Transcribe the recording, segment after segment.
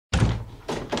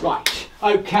Right,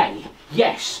 okay,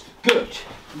 yes, good,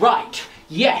 right,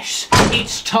 yes,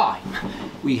 it's time.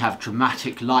 We have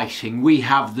dramatic lighting, we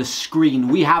have the screen,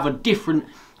 we have a different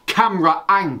camera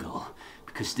angle,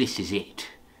 because this is it.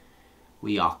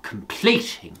 We are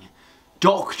completing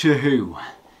Doctor Who,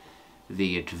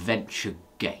 the adventure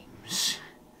games.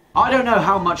 I don't know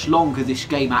how much longer this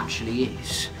game actually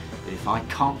is, but if I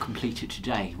can't complete it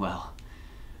today, well,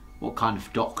 what kind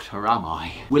of doctor am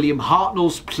I? William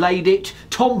Hartnell's played it,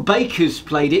 Tom Baker's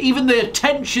played it, even the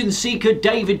attention seeker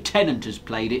David Tennant has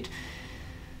played it.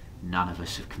 None of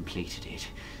us have completed it.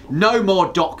 No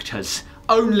more doctors,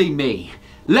 only me.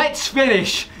 Let's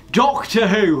finish Doctor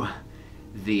Who,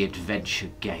 the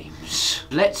adventure games.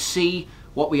 Let's see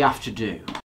what we have to do.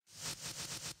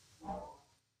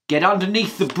 Get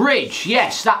underneath the bridge.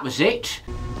 Yes, that was it.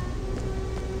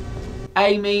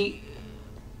 Amy,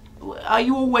 are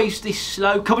you always this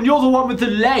slow? Come on, you're the one with the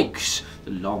legs.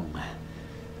 The long,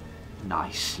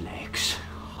 nice legs.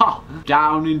 Ha!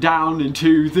 Down and down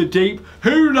into the deep.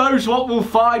 Who knows what we'll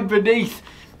find beneath?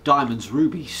 Diamonds,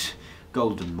 rubies,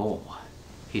 golden moor,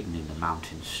 hidden in the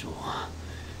mountain store.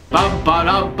 I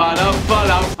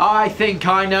think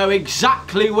I know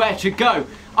exactly where to go.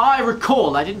 I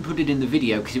recall, I didn't put it in the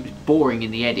video because it was boring in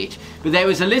the edit, but there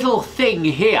was a little thing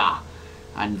here.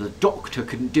 And the doctor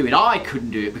couldn't do it. I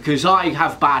couldn't do it because I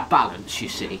have bad balance, you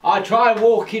see. I try and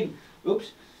walk in...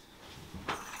 Oops.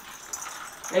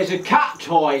 There's a cat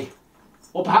toy.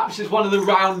 Or perhaps it's one of the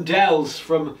roundels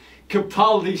from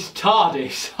Capaldi's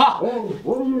TARDIS. Ha! Well,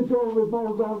 what are you doing with my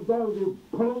roundel, you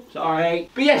punk? Sorry.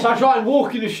 But yes, I try and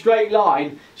walk in a straight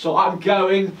line. So I'm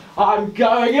going...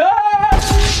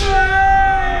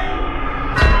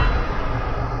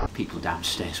 People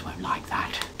downstairs won't like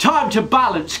that. Time to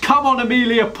balance. Come on,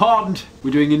 Amelia Pond. We're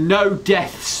doing a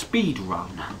no-death speed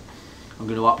run. I'm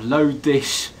going to upload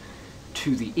this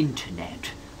to the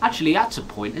internet. Actually, that's a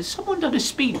point. Has someone done a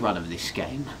speed run of this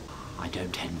game? I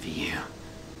don't envy you.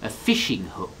 A fishing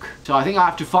hook. So I think I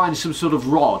have to find some sort of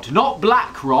rod. Not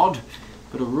black rod,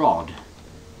 but a rod.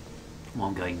 Oh,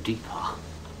 I'm going deeper.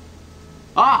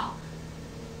 Ah!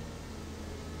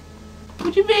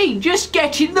 What do you mean? Just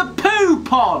get in the poo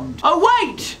pond! Oh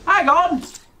wait! Hang on!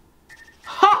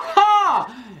 Ha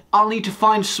ha! I'll need to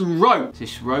find some rope.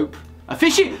 This rope. A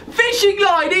fishing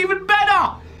line, even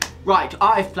better! Right,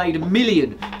 I've played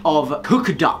 1,000,000 of Hook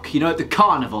a Duck, you know, at the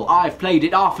carnival. I've played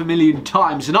it 500,000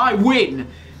 times and I win!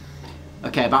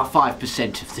 Okay, about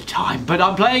 5% of the time, but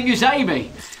I'm playing as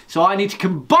Amy. So I need to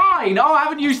combine! Oh, I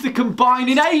haven't used the combine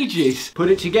in ages! Put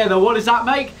it together, what does that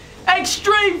make?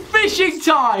 Extreme fishing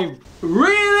time! Reel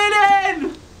it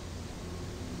in!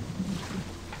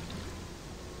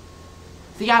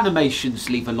 The animations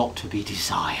leave a lot to be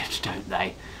desired, don't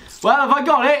they? Well, have I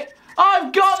got it?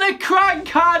 I've got the crank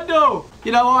handle!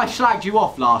 You know, I slagged you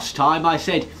off last time. I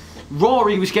said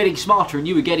Rory was getting smarter and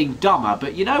you were getting dumber.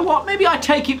 But you know what? Maybe I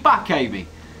take it back, Amy.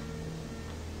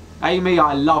 Amy,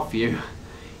 I love you.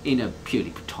 In a purely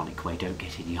platonic way, don't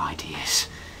get any ideas.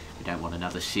 We don't want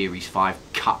another Series 5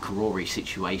 cuck Rory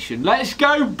situation. Let's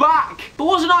go back! But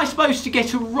wasn't I supposed to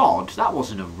get a rod? That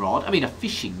wasn't a rod. I mean, a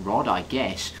fishing rod, I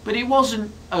guess. But it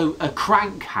wasn't a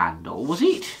crank handle, was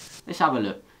it? Let's have a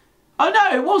look. Oh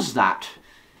no, it was that.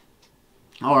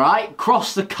 Alright,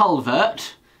 cross the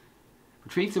culvert.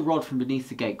 Retrieve the rod from beneath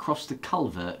the gate. Cross the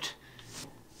culvert.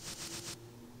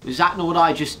 Is that not what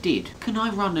I just did? Can I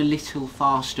run a little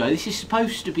faster? This is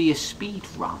supposed to be a speed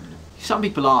run. Some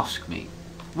people ask me,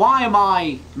 why am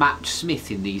I Matt Smith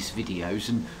in these videos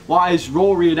and why is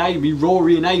Rory and Amy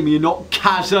and not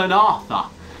Kaz and Arthur?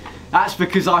 That's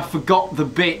because I forgot the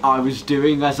bit I was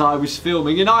doing as I was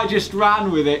filming and I just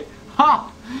ran with it.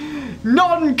 Ha!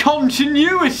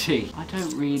 Non-continuity! I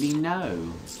don't really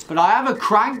know. But I have a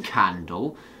crank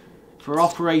handle for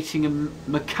operating a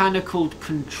mechanical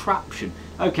contraption.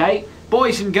 Okay,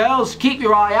 boys and girls, keep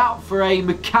your eye out for a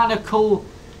mechanical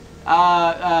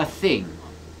thing.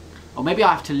 Or maybe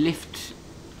I have to lift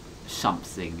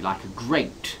something, like a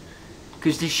grate.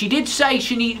 Because she did say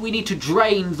we need to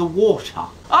drain the water.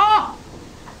 Ah!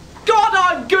 God,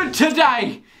 I'm good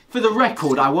today! For the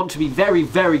record, I want to be very,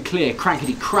 very clear,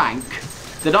 crankety crank,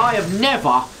 that I have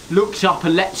never looked up a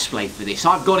Let's Play for this.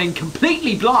 I've gone in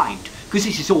completely blind, because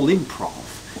this is all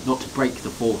improv, not to break the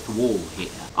fourth wall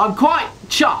here. I'm quite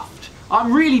chuffed.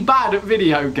 I'm really bad at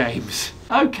video games.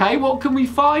 Okay, what can we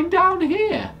find down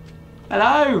here?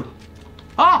 Hello?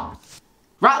 Ah!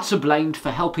 Rats are blamed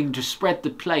for helping to spread the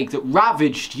plague that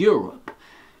ravaged Europe,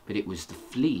 but it was the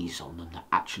fleas on them that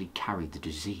actually carried the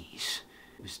disease.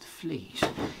 It was the fleas.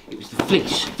 It was the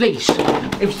fleas. Fleas.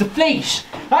 It was the fleas.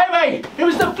 Amy! It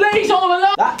was the fleas all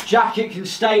along! That jacket can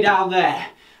stay down there.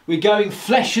 We're going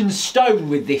flesh and stone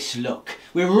with this look.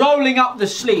 We're rolling up the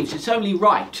sleeves. It's only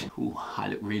right. Ooh, I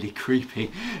look really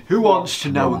creepy. Who wants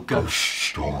to know a ghost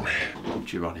story?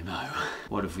 Geronimo.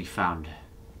 What have we found?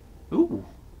 Ooh.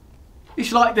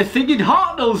 It's like the thing in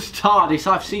Hartnell's TARDIS.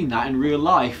 I've seen that in real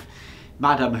life.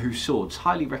 Madame Who Swords.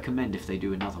 Highly recommend if they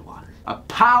do another one. A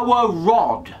power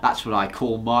rod. That's what I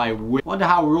call my whip. Wonder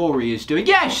how Rory is doing.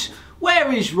 Yes!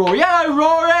 Where is Rory? Hello,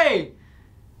 Rory!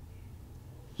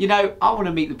 You know, I want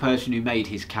to meet the person who made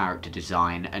his character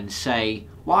design and say,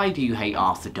 why do you hate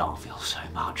Arthur Darvill so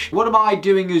much? What am I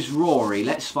doing as Rory?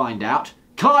 Let's find out.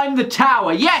 Climb the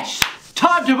tower. Yes!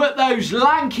 Time to put those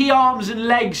lanky arms and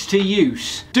legs to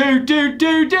use.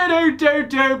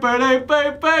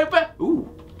 Ooh.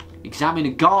 Examine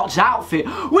a guard's outfit.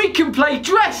 We can play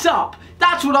dress up.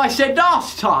 That's what I said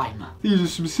last time. These are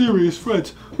some serious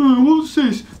threats. What's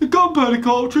this? The gunpowder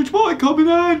cartridge might come in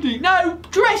handy. No,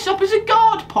 dress up as a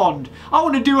guard pond. I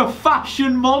want to do a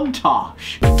fashion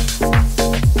montage.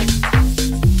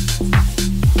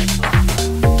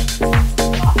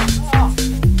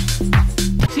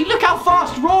 See, look how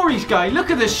fast Rory's going.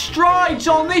 Look at the strides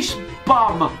on this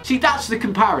bum. See, that's the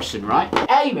comparison, right?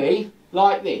 Amy,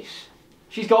 like this.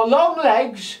 She's got long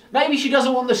legs. Maybe she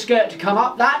doesn't want the skirt to come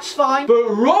up. That's fine. But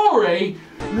Rory,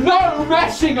 no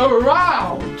messing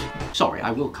around. Sorry,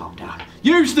 I will calm down.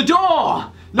 Use the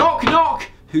door. Knock, knock.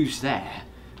 Who's there?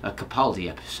 A Capaldi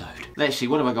episode. Let's see,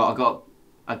 what have I got? I've got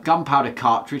a gunpowder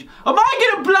cartridge. Am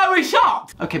I going to blow it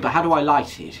up? Okay, but how do I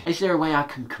light it? Is there a way I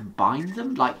can combine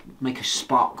them? Like make a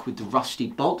spark with the rusty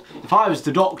bolt? If I was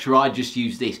the Doctor, I'd just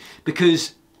use this.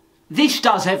 Because this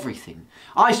does everything.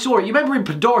 I saw it. You remember in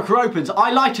Pandorica Opens,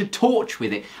 I light a torch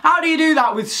with it. How do you do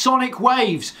that with sonic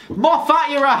waves? Moffat,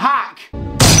 you're a hack.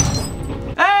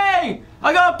 Hey!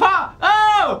 I got a pot.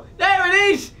 Oh! There it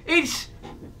is. It's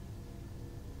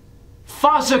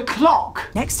fuzz o'clock.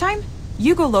 Next time,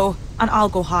 you go low and I'll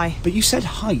go high. But you said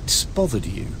heights bothered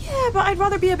you. Yeah, but I'd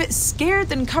rather be a bit scared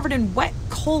than covered in wet,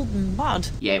 cold mud.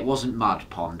 Yeah, it wasn't mud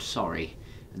pond, sorry.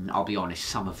 And I'll be honest,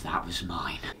 some of that was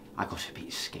mine. I got a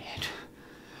bit scared.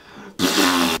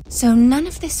 So none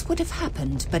of this would have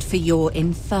happened but for your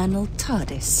infernal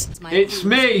TARDIS. It's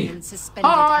me!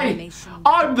 Hi!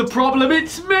 I'm the problem,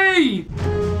 it's me!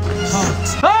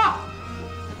 Ah!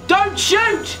 Don't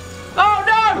shoot! Oh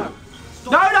no!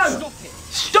 No!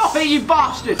 Stop it, you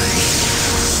bastard!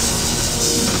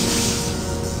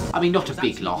 I mean, not a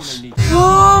big loss.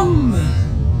 Mom!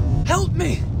 Help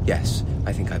me! Yes,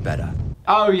 I think I better.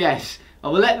 Oh yes. I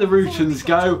will let the Rootons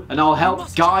go, and I'll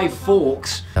help Guy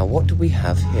Fawkes. Now what do we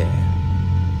have here?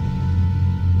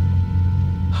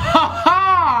 Ha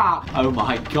ha! Oh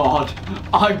my god,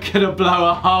 I'm gonna blow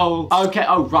a hole. Okay,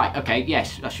 oh right, okay,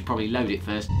 yes, I should probably load it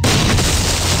first.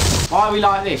 Why are we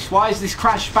like this? Why is this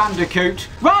Crash Bandicoot?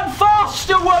 Run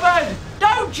faster, woman!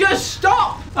 Don't just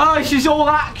stop! Oh, this is all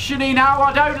actiony now,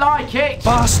 I don't like it.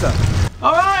 Faster!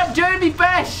 Alright, I'm doing my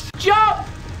best. Jump!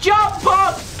 Jump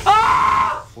on!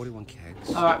 Ah! 41 kegs.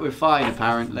 Alright, we're fine,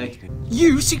 apparently.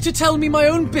 You seek to tell me my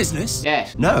own business?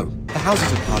 Yes. No, the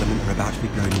Houses of Parliament are about to be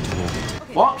blown into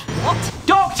orbit. What? What?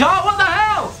 Doctor, what the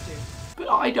hell? But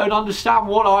I don't understand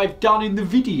what I've done in the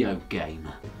video game.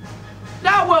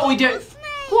 Now what are we doing?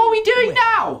 What are we doing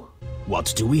now?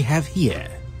 What do we have here?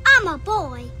 I'm a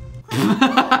boy.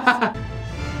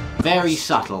 Very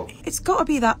subtle. It's got to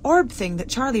be that orb thing that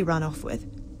Charlie ran off with.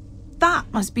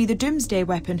 That must be the Doomsday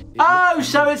weapon. Oh,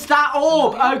 so it's that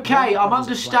orb. Okay, I'm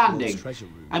understanding.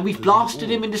 And we've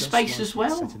blasted him into space as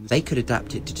well? They could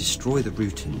adapt it to destroy the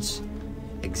Rootons,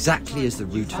 exactly as the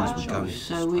Rootons were going.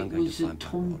 So it was a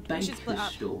Tom Baker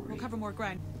story. We'll cover more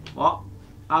ground. What?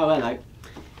 Oh, hello.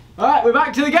 Alright, we're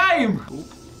back to the game.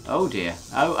 Oh dear.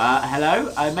 Oh,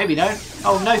 hello? Maybe no.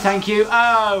 Oh, no thank you.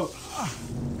 Oh.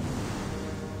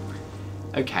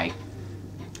 Okay.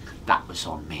 That was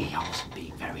on me. I wasn't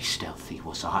being very stealthy,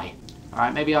 was I?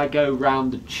 Alright, maybe I go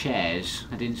round the chairs.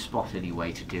 I didn't spot any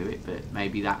way to do it, but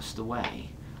maybe that's the way.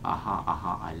 Aha,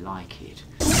 aha, I like it.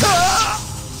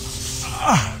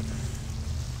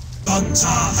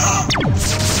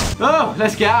 Oh,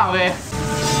 let's get out of here.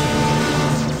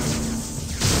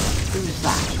 Who is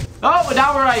that? Oh, and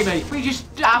now we're Amy. We just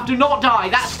have to not die.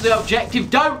 That's the objective.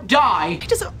 Don't die. Why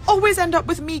does it always end up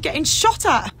with me getting shot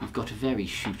at? You've got a very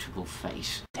shootable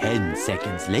face. 10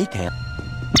 seconds later.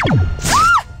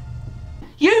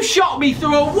 You shot me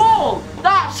through a wall.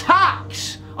 That's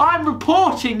hacks. I'm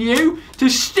reporting you to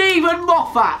Stephen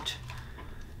Moffat.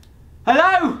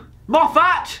 Hello,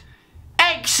 Moffat?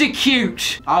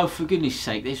 Execute. Oh, for goodness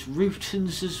sake, there's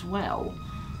Rootons as well.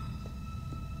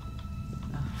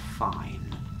 Oh, fine.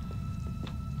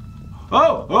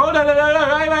 Oh,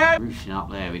 no, Amy. Rooting up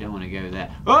there, we don't want to go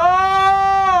there.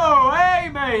 Oh,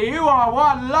 Amy, you are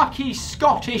one lucky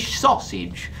Scottish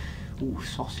sausage. Ooh,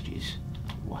 sausages.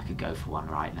 Oh, I could go for one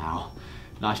right now.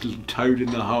 Nice little toad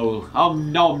in the hole.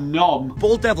 Nom nom.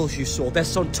 Ball devils you saw, they're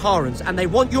Sontarans, and they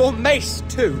want your mace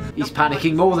too. He's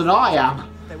panicking more than I am.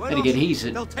 Then again, he's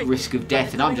at risk of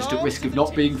death and I'm just at risk of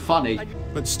not being funny.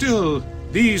 But still,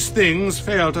 these things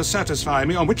fail to satisfy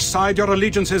me on which side your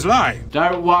allegiances lie.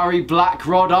 Don't worry, Black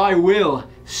Rod, I will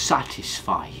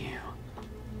satisfy you.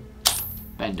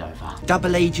 Bend over.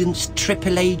 Double agents,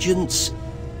 triple agents.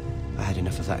 I had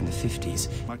enough of that in the 50s.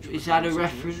 Is that a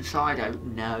reference? I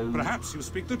don't know. Perhaps you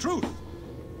speak the truth.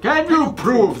 Can you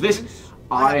prove this?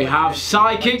 I have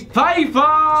psychic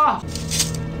paper!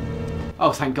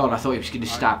 Oh, thank God, I thought he was going to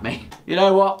stab me. You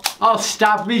know what? I'll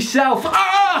stab myself.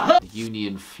 Ah! The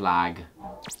Union flag.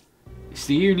 It's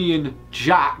the Union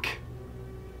Jack.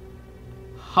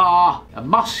 Ha! A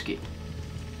musket.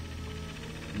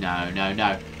 No, no,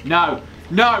 no. No!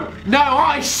 No! No!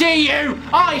 I see you!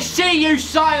 I see you,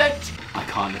 Silent! I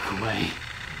can't look away.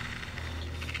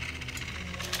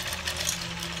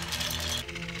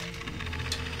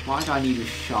 Why do I need a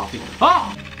sharpie?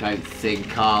 Ah! Don't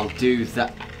think I'll do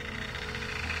that.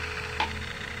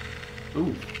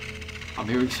 Ooh. I'm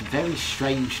hearing some very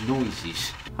strange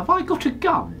noises. Have I got a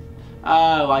gun?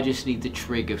 Oh, I just need the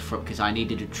trigger because I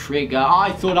needed a trigger.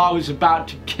 I thought I was about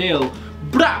to kill.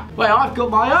 Blah! Well, I've got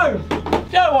my own.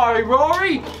 Don't worry,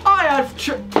 Rory. I have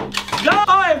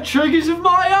triggers of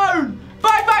my own.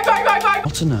 Bang, bang, bang, bang, bang.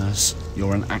 Not a nurse,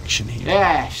 you're an action hero.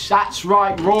 Yes, that's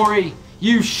right, Rory.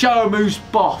 You show 'em who's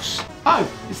boss. Oh,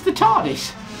 it's the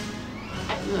TARDIS.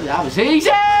 That was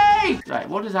easy. Right,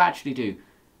 what does that actually do?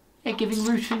 Yeah, giving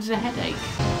Rootons a headache.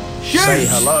 Shoot! Say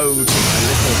hello to my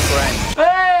little friend.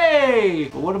 Hey!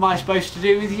 But what am I supposed to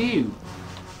do with you?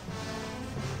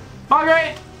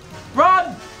 Margaret!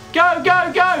 Run! Go,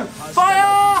 go, go!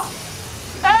 Fire!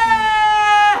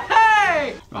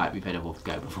 Hey! Right, we better go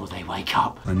before they wake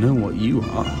up. I know what you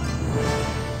are.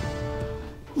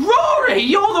 Rory,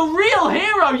 you're the real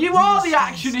hero. You are the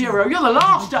action hero. You're the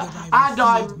last. And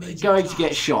I'm going to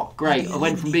get shot. Great. I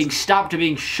went from being stabbed to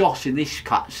being shot in this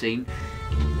cutscene.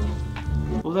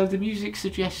 Although the music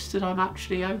suggests that I'm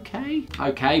actually okay.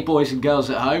 Okay, boys and girls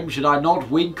at home, should I nod,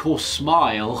 wink or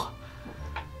smile?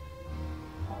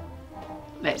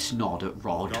 Let's nod at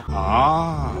Rod.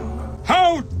 Ah!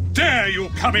 How dare you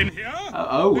come in here? The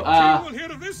king will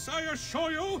hear of this, I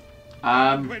assure you.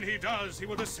 And when he does, he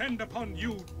will descend upon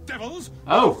you, devils.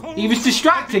 Oh, he was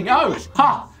distracting. Oh,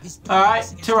 ha! All right,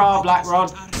 ta-ra, Black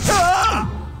Rod.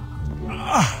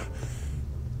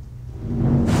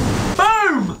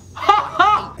 Boom! Ha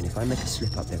ha! And if I make a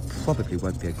slip up, there probably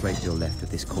won't be a great deal left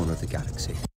of this corner of the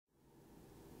galaxy.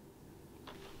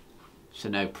 So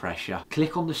no pressure.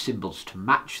 Click on the symbols to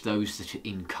match those that are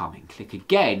incoming. Click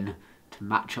again to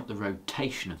match up the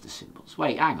rotation of the symbols.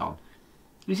 Wait, hang on.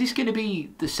 Is this going to be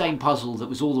the same puzzle that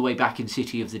was all the way back in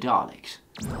City of the Daleks?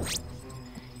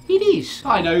 It is.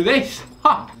 I know this.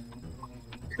 Ha!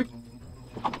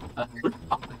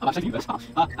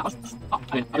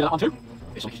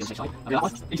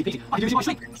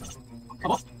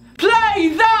 Play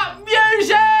that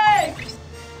music!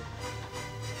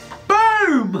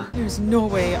 Boom! There's no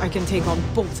way I can take on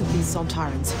both of these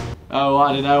Sontarans. Oh,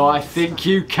 I don't know. I think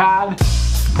you can.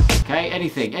 Okay,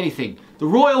 anything. The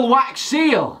Royal Wax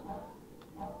Seal.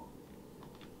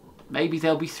 Maybe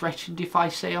they'll be threatened if I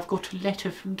say I've got a letter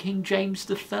from King James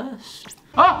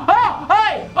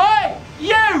I. Hey,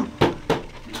 you!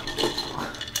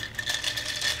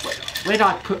 Where'd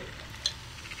I put...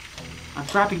 I'm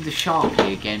grabbing the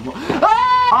Sharpie again.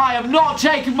 I have not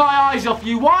taken my eyes off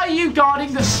you. Why are you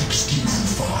guarding the...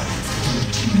 1605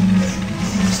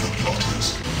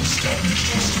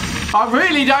 I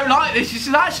really don't like this. This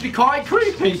is actually quite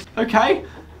creepy. Okay.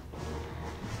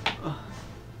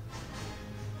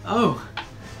 Oh.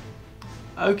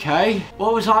 Okay.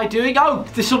 What was I doing? Oh,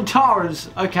 the Sontarans.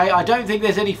 Okay, I don't think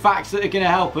there's any facts that are going to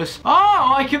help us.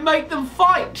 Oh, I can make them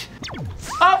fight.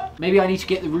 Oh, maybe I need to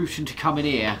get the Rootin to come in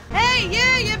here. Hey,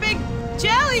 you big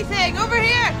jelly thing, over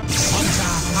here!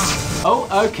 Oh,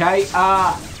 okay.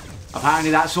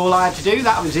 Apparently that's all I had to do.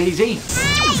 That was easy.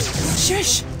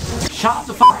 Shush! Shut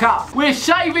the fuck up. We're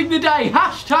saving the day.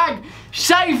 Hashtag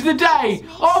save the day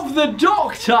of the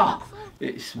Doctor.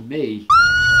 It's me.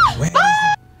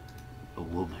 A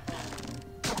woman.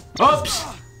 Oops.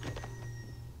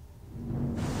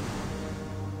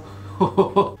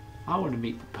 I want to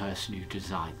meet the person who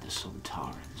designed the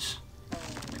Sontarans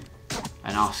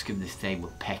and ask them if they were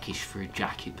peckish for a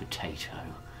jacket potato.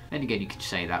 Then again, you could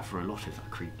say that for a lot of our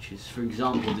creatures. For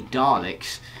example, the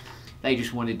Daleks. They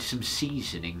just wanted some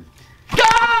seasoning.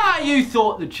 Ah! You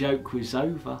thought the joke was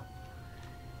over.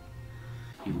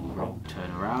 You wrong. Turn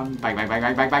around. Bang, bang, bang,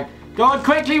 bang, bang, bang. Go on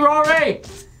quickly, Rory!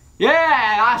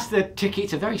 Yeah, that's the ticket.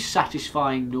 It's a very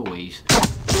satisfying noise.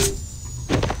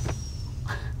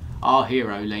 Our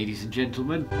hero, ladies and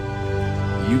gentlemen.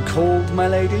 You called, my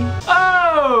lady?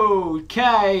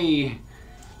 Okay.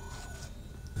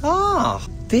 Ah,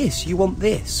 this. You want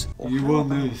this? You want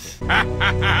this?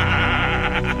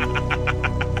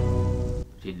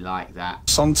 Didn't like that.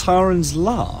 Sontaran's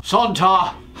laugh.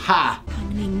 Sontar! Ha! How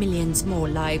many millions more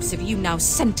lives have you now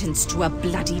sentenced to a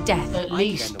bloody death? At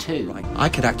least 2. I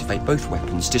could activate both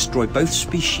weapons, destroy both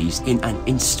species in an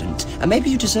instant, and maybe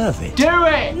you deserve it. Do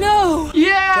it! No!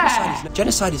 Yeah!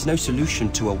 Genocide is no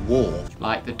solution to a war.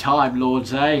 Like the Time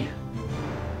Lords, eh?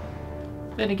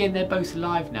 Then again, they're both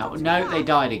alive now. No, they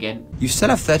died again. You still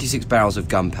have 36 barrels of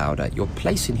gunpowder. Your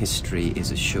place in history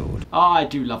is assured. Oh, I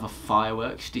do love a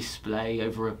fireworks display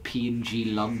over a P&G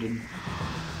London.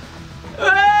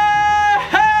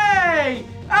 Hey!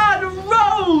 And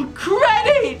roll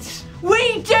credits!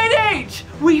 We did it!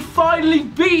 We finally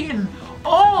beaten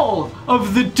all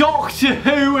of the Doctor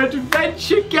Who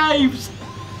adventure games!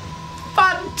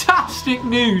 Fantastic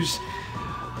news!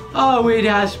 Oh, it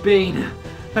has been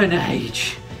an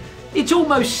age. It's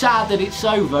almost sad that it's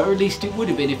over, or at least it would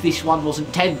have been if this one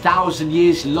wasn't 10,000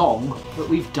 years long, but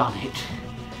we've done it.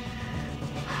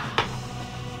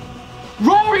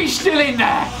 Rory's still in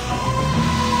there!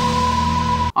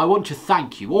 I want to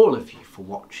thank you, all of you, for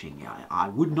watching. I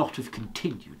would not have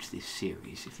continued this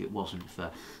series if it wasn't for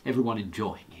everyone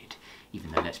enjoying it.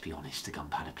 Even though, let's be honest, the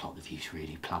Gunpowder plot reviews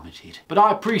really plummeted. But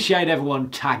I appreciate everyone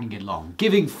tagging along,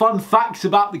 giving fun facts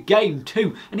about the game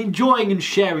too, and enjoying and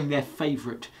sharing their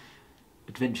favourite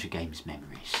adventure games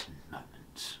memories and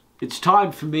moments. It's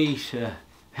time for me to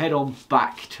head on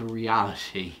back to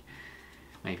reality.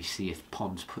 Maybe see if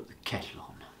Pond's put the kettle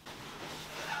on.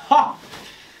 Ha!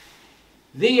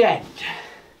 The end.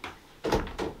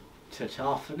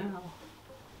 Ta-ta for now.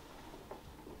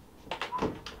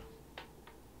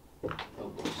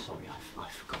 Oh, sorry, I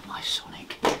forgot my Sonic.